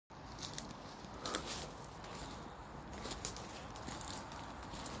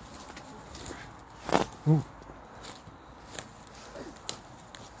Ooh.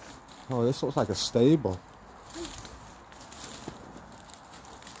 Oh, this looks like a stable.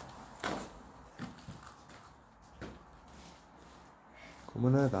 Come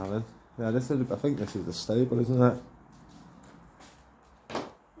in here, darling. Yeah, this is. I think this is the stable, isn't it? I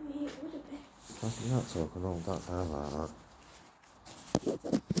mean, it would have been. You're not talking all that time like that. It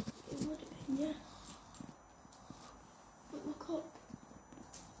would have been, yeah. But look up.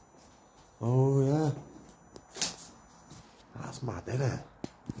 Oh yeah. That's mad, isn't it?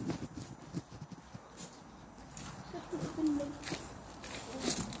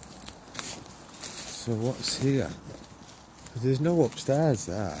 So what's here? 'Cause there's no upstairs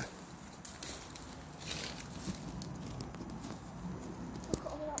there. Look at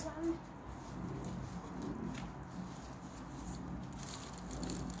all that land.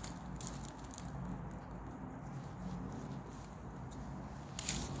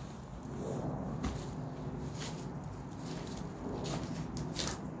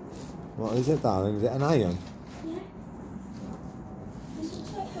 What is it, darling? Is it an iron? Yeah. This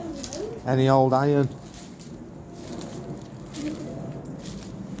looks like home alone. Any old iron?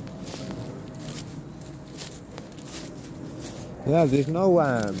 Yeah, there's no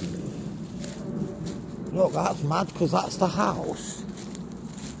look, that's mad because that's the house.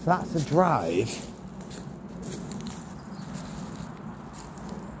 That's the drive.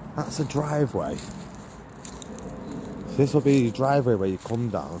 That's a driveway. So this will be the driveway where you come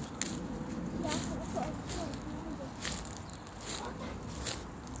down. Yeah, that's what I thought.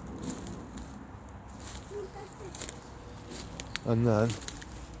 And then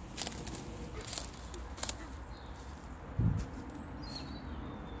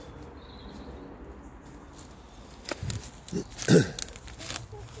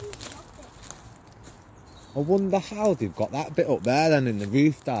I wonder how they've got that bit up there then in the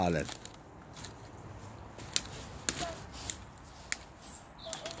roof, darling.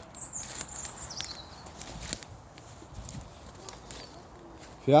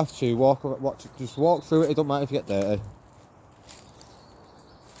 If you have to, watch, just walk through it, it don't matter if you get dirty.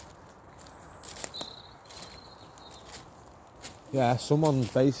 Yeah, someone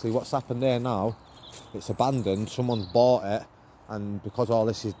basically, what's happened there now, it's abandoned, someone's bought it, and because all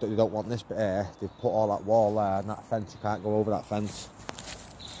this is, they don't want this bit here, they've put all that wall there and that fence, you can't go over that fence.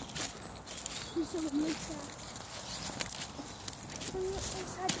 There's someone lives there. Someone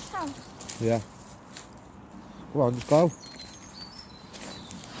inside this house. Yeah. Come on, just go.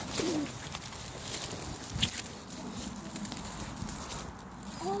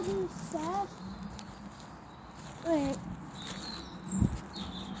 All these stairs. Wait.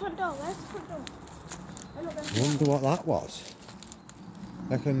 Front door, where's the front door? I'm not going I wonder what that was.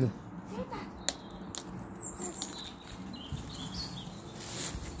 I can...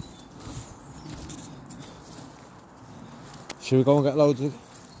 Should we go and get loads of...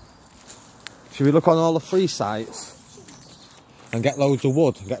 Should we look on all the free sites and get loads of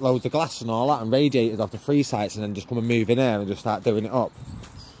wood and get loads of glass and all that and radiators off the free sites and then just come and move in here and just start doing it up?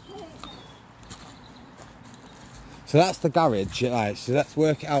 So that's the garage, right, so let's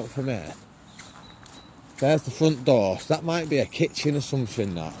work it out from here. There's the front door, so that might be a kitchen or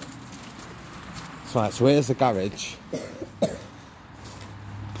something, that. So, right, so here's the garage.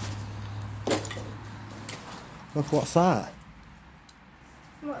 Look, what's that?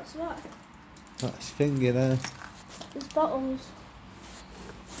 What's what? That's finger there. There's bottles.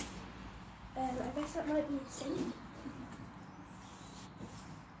 I guess that might be a sink.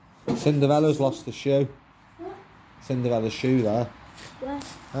 Cinderella's lost the shoe. What? Cinderella's shoe there. Where?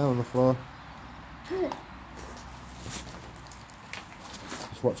 There on the floor.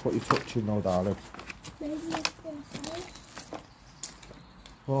 Just watch what you're touching now, darling. Maybe it's inside.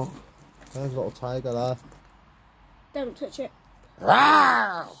 Oh, there's a little tiger there. Don't touch it.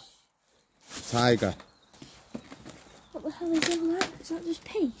 Tiger. What the hell is all that? Is that just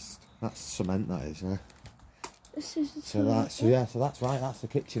paste? That's cement, that is, yeah. This is the So that's right, that's the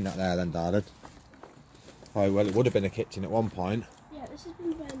kitchen that there then, darling. Oh, well, it would have been a kitchen at one point. Yeah, this has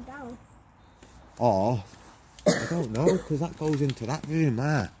been burned down. Or, I don't know, because that goes into that room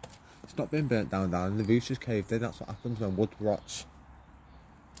there. It's not been burnt down, darling. The roof's just caved in. That's what happens when wood rots.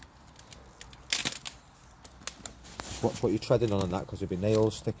 Watch what you're treading on and that, because there'll be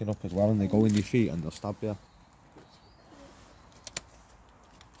nails sticking up as well, and they go in your feet and they'll stab you.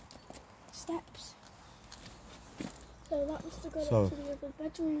 Steps. So that must have gone So- up to the other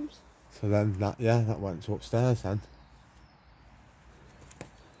bedrooms. So then that, yeah, that went to upstairs then.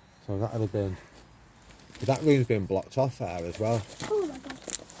 So that would have been... That room's been blocked off there as well. Oh my god.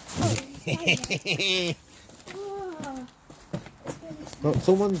 Oh, it's fire. Oh, it's really Look,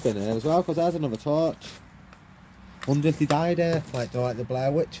 someone's been here as well, because there's another torch. Wonder if they died here, like, you know, like the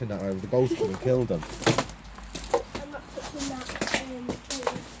Blair Witch and that, where the ghost come and killed them. I'm not touching that.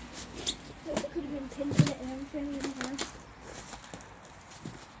 There could have been pins in it and everything. You know.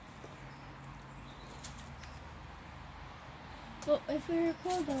 But if we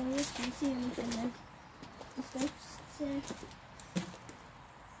record all this, we see anything then. The ghosts.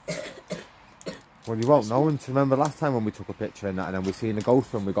 Well, you won't know until remember last time when we took a picture and that, and then we seen the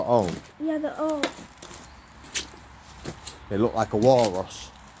ghost when we got home. Yeah, they're all. They look like a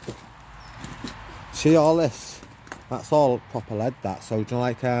walrus. See all this? That's all proper lead, that. So, do you know,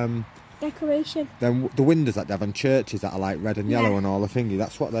 like, Decoration. then the windows that they have in churches that are like red and yellow Yeah. and all the thingy,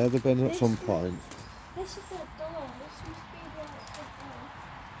 that's what they'd have been at some point. This is the door. This must be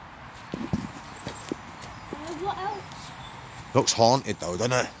the door. What else? Looks haunted though,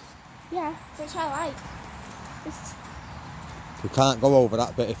 doesn't it? Yeah, which I like. It's We can't go over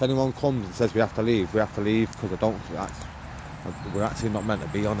that bit. If anyone comes and says we have to leave, because I don't think we're actually not meant to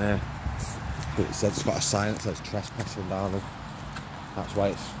be on here. But it says it's got a sign that says trespassing down there. That's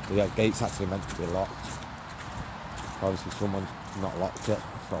why the gate's actually meant to be locked. Obviously someone's not locked it,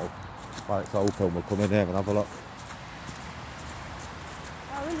 so while it's open we'll come in here and have a look.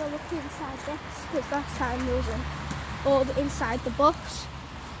 I want to look inside this, because last time we was all inside the box.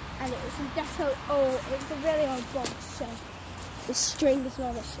 And it was a deco, it was a really old box, so the string as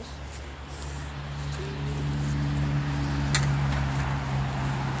well. It's just...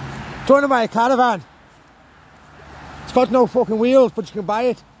 Do you want to buy a caravan? It's got no fucking wheels, but you can buy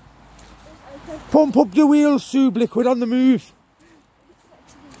it. Pump up the wheels, Sube Liquid on the move.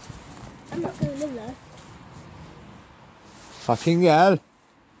 I'm not going in there. Fucking hell.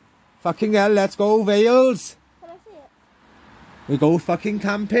 Fucking hell, let's go, Vales. Can I see it? We go fucking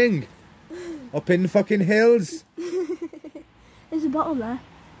camping. Up in the fucking hills. There's a bottle there.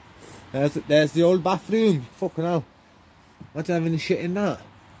 There's the old bathroom. Fucking hell. Imagine having shit in that.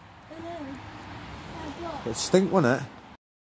 I know. It'd stink, wouldn't it?